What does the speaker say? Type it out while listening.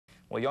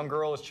Well, a young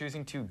girl is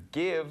choosing to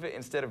give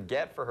instead of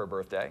get for her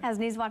birthday. As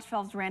Newswatch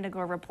 12's Randa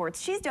Gore reports,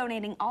 she's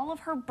donating all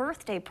of her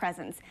birthday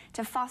presents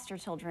to foster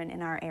children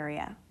in our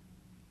area.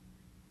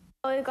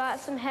 We got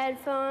some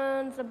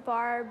headphones, a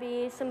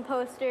Barbie, some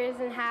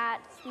posters and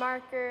hats,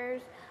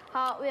 markers,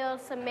 Hot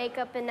Wheels, some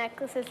makeup and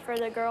necklaces for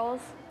the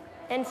girls,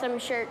 and some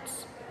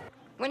shirts.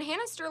 When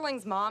Hannah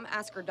Sterling's mom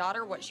asked her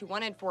daughter what she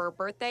wanted for her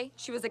birthday,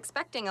 she was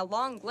expecting a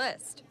long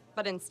list.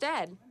 But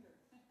instead,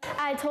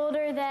 I told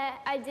her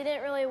that I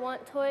didn't really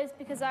want toys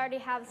because I already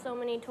have so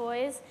many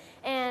toys,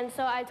 and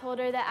so I told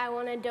her that I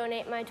want to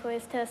donate my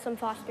toys to some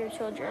foster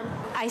children.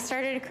 I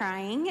started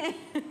crying,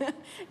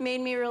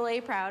 made me really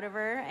proud of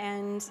her,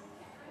 and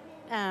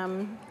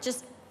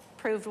just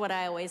proved what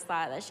I always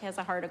thought, that she has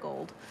a heart of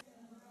gold.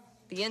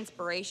 the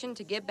inspiration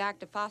to give back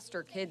to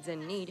foster kids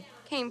in need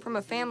came from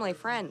a family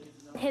friend.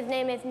 His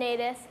name is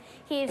Natus.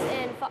 He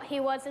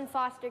was in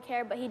foster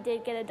care, but he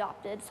did get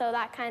adopted, so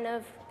that kind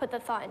of put the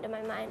thought into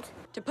my mind.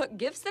 To put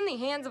gifts in the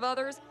hands of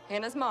others,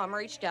 Hannah's mom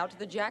reached out to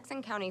the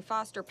Jackson County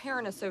Foster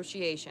Parent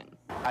Association.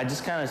 I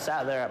just kind of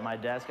sat there at my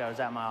desk. I was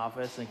at my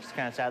office and just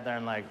kind of sat there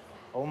and like,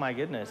 oh my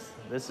goodness,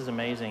 this is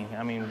amazing.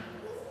 I mean,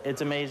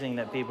 it's amazing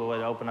that people would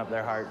open up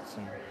their hearts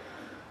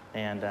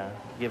and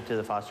give to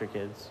the foster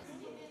kids.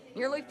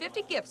 Nearly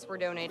 50 gifts were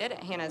donated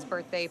at Hannah's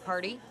birthday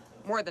party,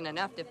 more than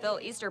enough to fill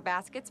Easter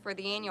baskets for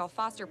the annual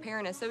Foster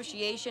Parent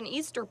Association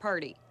Easter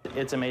party.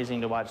 It's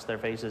amazing to watch their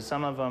faces.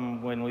 Some of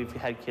them, when we've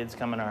had kids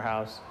come in our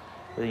house,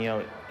 you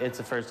know, it's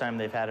the first time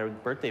they've had a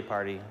birthday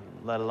party,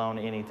 let alone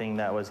anything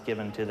that was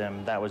given to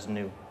them that was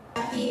new.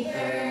 Happy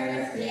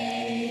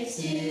birthday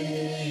to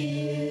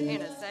you.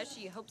 Hannah says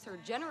she hopes her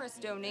generous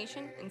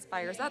donation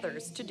inspires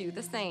others to do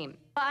the same.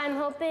 I'm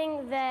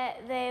hoping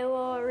that they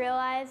will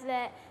realize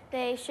that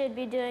they should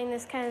be doing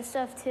this kind of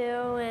stuff too,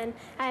 and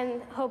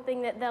I'm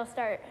hoping that they'll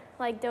start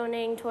like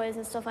donating toys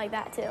and stuff like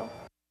that too.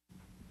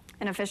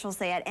 And officials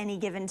say at any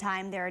given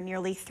time there are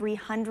nearly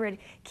 300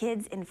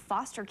 kids in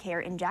foster care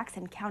in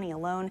Jackson County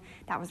alone.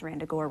 That was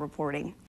Randa Gore reporting.